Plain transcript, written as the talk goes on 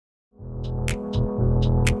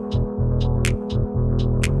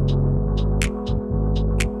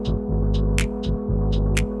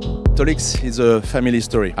Catholics, it's a family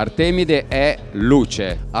story. Artemide è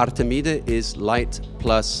luce. Artemide is light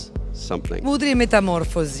plus something. Mudri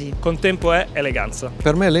metamorfosi. Contempo è eleganza.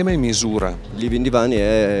 Per me Lema è misura. Living Divani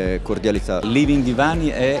è cordialità. Living Divani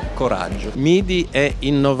è coraggio. MIDI è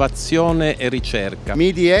innovazione e ricerca.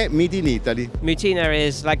 MIDI è Made in Italy. Mutina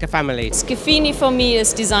is like a family. Schifini for me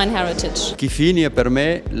is design heritage. Schifini è per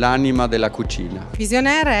me l'anima della cucina.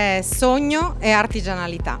 Visionaire è sogno e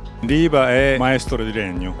artigianalità. Riva è maestro di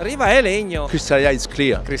legno. Riva è legno. Cristallia is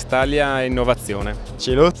clear. Cristallia è innovazione.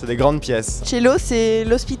 Cello, c'est des grandes pièces. Cello, c'est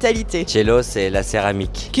l'ospitalité. Cello, c'est la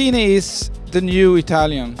céramique. Chini is the new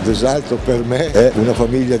Italian. Desalto per me è una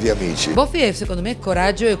famiglia di amici. Boffi è secondo me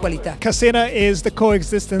coraggio e qualità. Cassina is the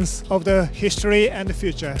coexistence of the history and the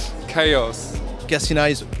future. Chaos. Cassina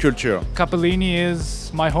is culture. Cappellini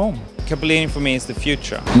is my home. Cappellini for me is the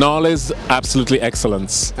future. Knowledge, absolutely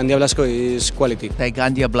excellence. Andia Blasco is quality.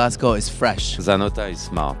 Gandia Blasco is fresh. Zanotta is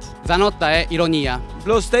smart. Zanotta è ironia.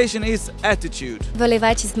 Flow Station is attitude.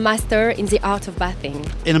 Volevach is master in the art of bathing.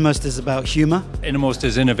 Innermost is about humor. Innermost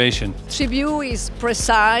is innovation. Tribu is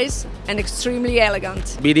precise and extremely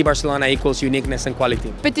elegant. BD Barcelona equals uniqueness and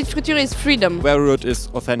quality. Petite Couture is freedom. Railroad is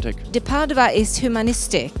authentic. De Padova is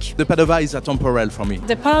humanistic. The Padova is atemporal for me.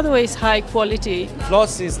 De Padova is high quality.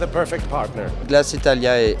 Floss is the perfect partner. Glass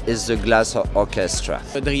Italia is the glass orchestra.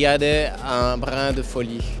 Driade un brin de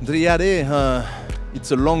folie. Driade, it's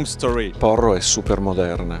a long story. Porro è super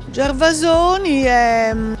moderna. Gervasoni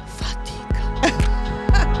è